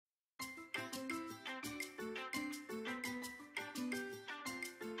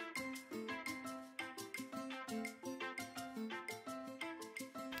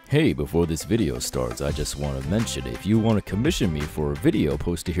Hey, before this video starts, I just want to mention if you want to commission me for a video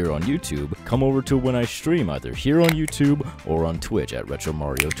posted here on YouTube, come over to when I stream either here on YouTube or on Twitch at Retro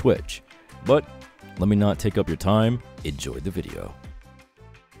Mario Twitch. But let me not take up your time, enjoy the video.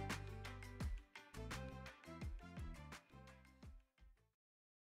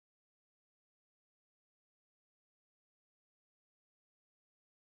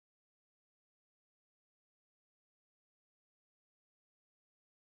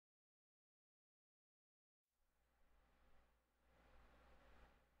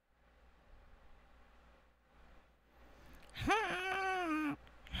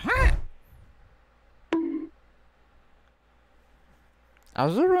 Are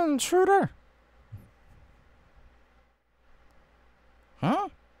you an intruder? Huh?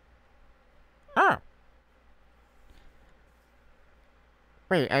 Oh.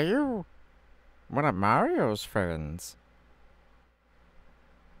 Wait, are you one of Mario's friends?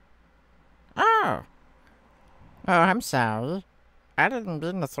 Oh. Oh, I'm sorry. I didn't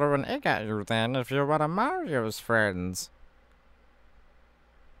mean to throw an egg at you then if you're one of Mario's friends.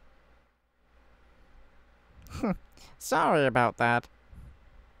 Sorry about that.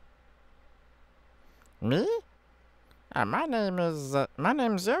 Me? My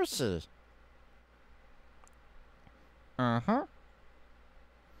name's Yoshi. And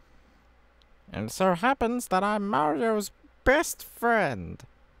it so happens that I'm Mario's best friend.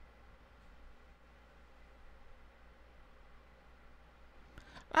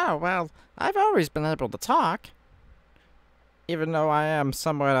 Oh, well, I've always been able to talk. Even though I am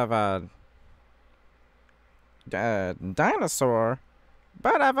somewhat of a dinosaur.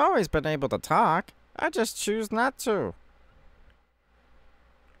 But I've always been able to talk. I just choose not to.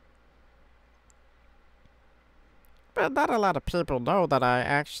 But not a lot of people know that I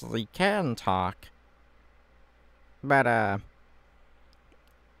actually can talk. But,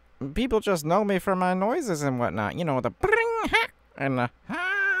 people just know me for my noises and whatnot. You know, the bring, ha, and the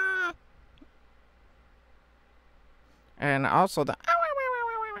ha. And also the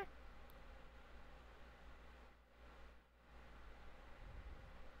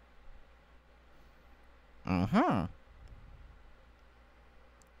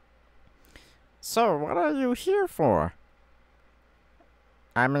So, what are you here for?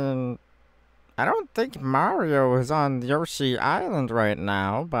 I mean, I don't think Mario is on Yoshi Island right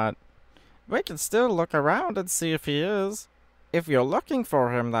now, but we can still look around and see if he is. If you're looking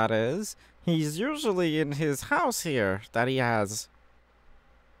for him, that is. He's usually in his house here that he has.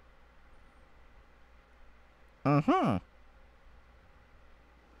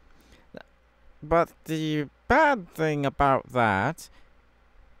 But the bad thing about that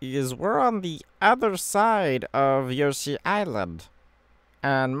is we're on the other side of Yoshi Island.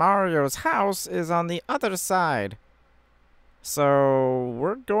 And Mario's house is on the other side. So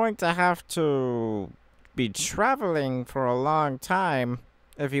we're going to have to be traveling for a long time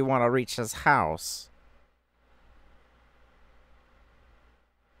if you want to reach his house.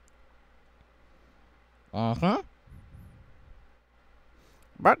 But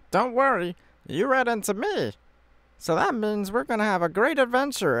don't worry, you ran into me. So that means we're gonna have a great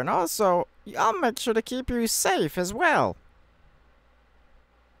adventure, and also, I'll make sure to keep you safe as well.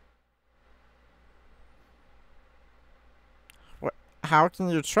 How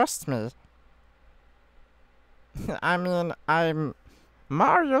can you trust me? I mean, I'm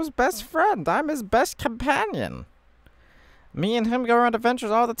Mario's best friend. I'm his best companion. Me and him go on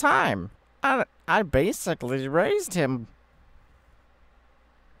adventures all the time. I basically raised him.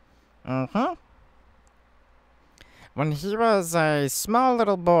 When he was a small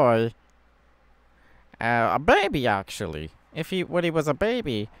little boy, a baby actually. When he was a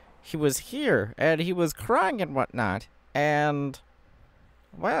baby, he was here and he was crying and whatnot. And,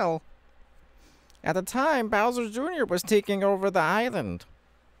 well, at the time, Bowser Jr. was taking over the island.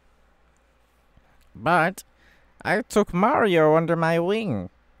 But I took Mario under my wing.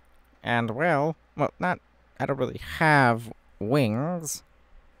 And, well, I don't really have wings.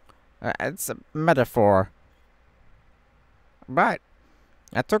 It's a metaphor. But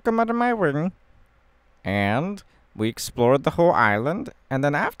I took him under my wing, and we explored the whole island, and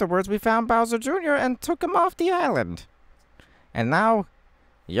then afterwards we found Bowser Jr. and took him off the island. And now,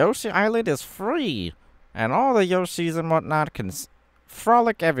 Yoshi Island is free, and all the Yoshis and whatnot can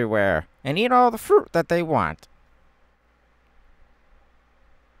frolic everywhere and eat all the fruit that they want.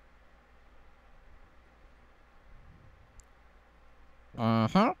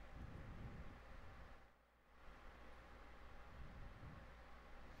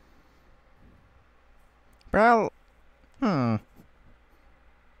 Well,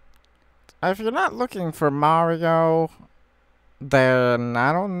 if you're not looking for Mario, Then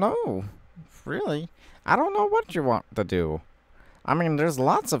I don't know. Really. I don't know what you want to do. I mean, there's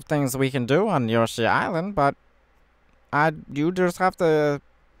lots of things we can do on Yoshi Island, but you just have to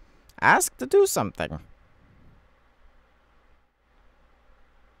ask to do something.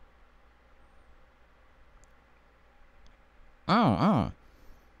 Oh.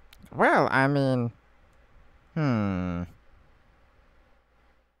 Well, I mean,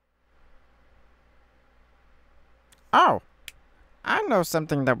 Oh, I know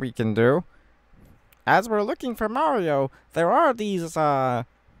something that we can do. As we're looking for Mario, there are these,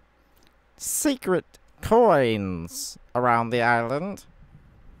 secret coins around the island.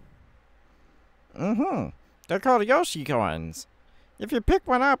 They're called Yoshi coins. If you pick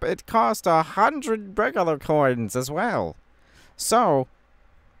one up, it costs 100 regular coins as well. So,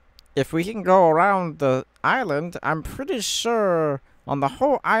 if we can go around the island, I'm pretty sure on the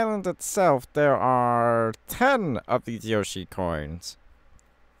whole island itself there are 10 of these Yoshi coins.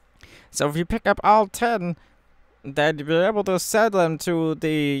 So if you pick up all 10, then you'll be able to sell them to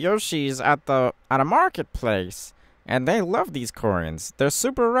the Yoshis at a marketplace. And they love these coins. They're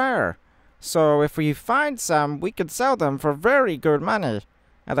super rare. So if we find some, we could sell them for very good money.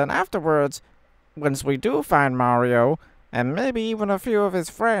 And then afterwards, once we do find Mario, and maybe even a few of his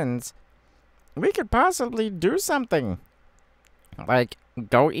friends, we could possibly do something. Like,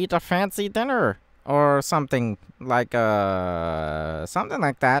 go eat a fancy dinner. Or something like, something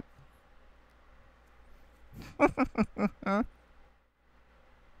like that.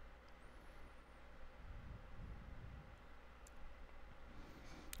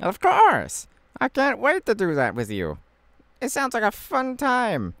 Of course! I can't wait to do that with you. It sounds like a fun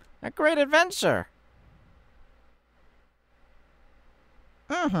time. A great adventure.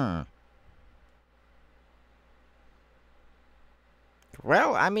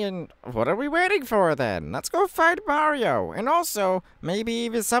 Well, I mean, what are we waiting for then? Let's go find Mario. And also, maybe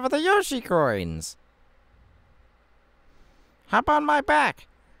even some of the Yoshi coins. Hop on my back.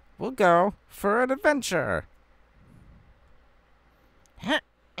 We'll go for an adventure.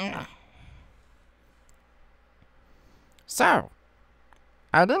 So,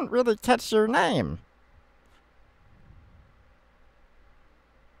 I didn't really catch your name.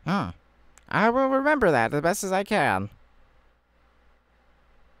 I will remember that as best as I can.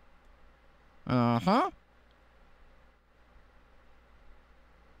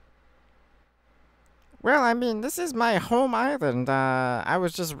 Well, I mean, this is my home island. I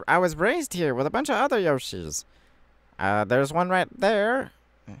was raised here with a bunch of other Yoshis. There's one right there.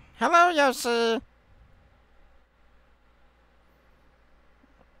 Hello, Yoshi!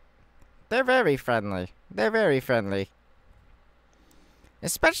 They're very friendly. They're very friendly.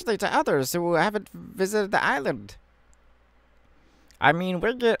 Especially to others who haven't visited the island. I mean,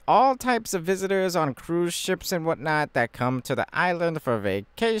 we get all types of visitors on cruise ships and whatnot that come to the island for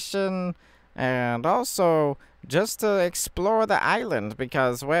vacation. And also, just to explore the island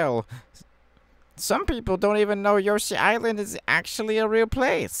because, well, some people don't even know Yoshi Island is actually a real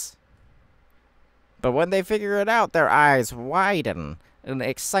place. But when they figure it out, their eyes widen in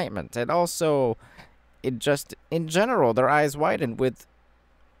excitement. And also, in general, their eyes widen with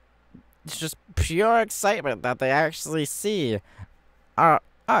just pure excitement that they actually see the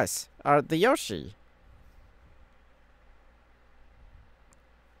Yoshi.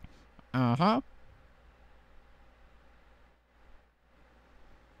 Oh,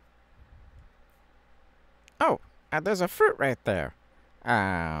 and there's a fruit right there.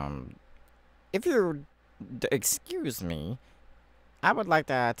 If you excuse me, I would like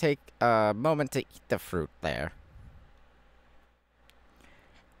to take a moment to eat the fruit there.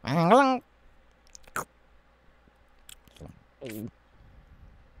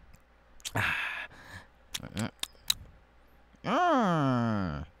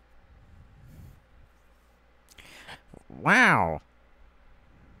 Wow.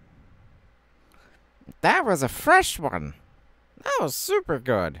 That was a fresh one. That was super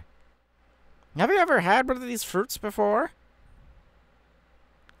good. Have you ever had one of these fruits before?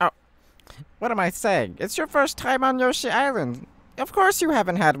 Oh, what am I saying? It's your first time on Yoshi Island. Of course you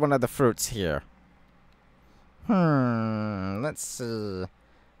haven't had one of the fruits here. Let's see.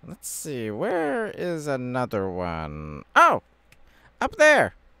 Let's see, where is another one? Oh! Up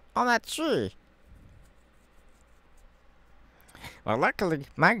there! On that tree. Well, luckily,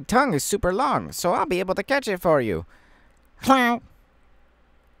 my tongue is super long, so I'll be able to catch it for you.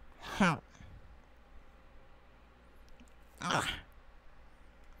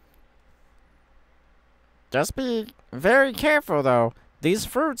 Just be very careful, though. These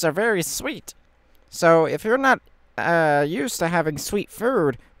fruits are very sweet. So if you're not used to having sweet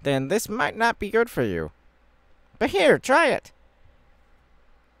food, then this might not be good for you. But here, try it.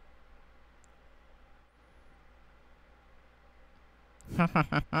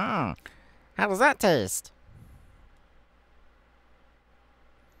 How does that taste?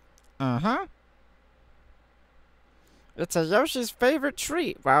 Uh-huh. It's a Yoshi's favorite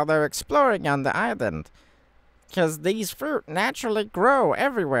treat while they're exploring on the island. 'Cause these fruit naturally grow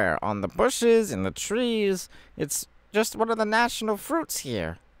everywhere, on the bushes, in the trees. It's just one of the national fruits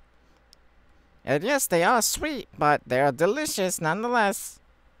here. And yes, they are sweet, but they are delicious nonetheless.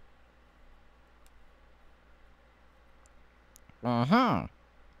 Mm-hmm.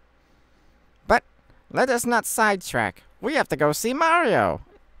 But let us not sidetrack. We have to go see Mario.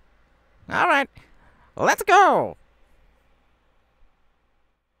 All right, let's go!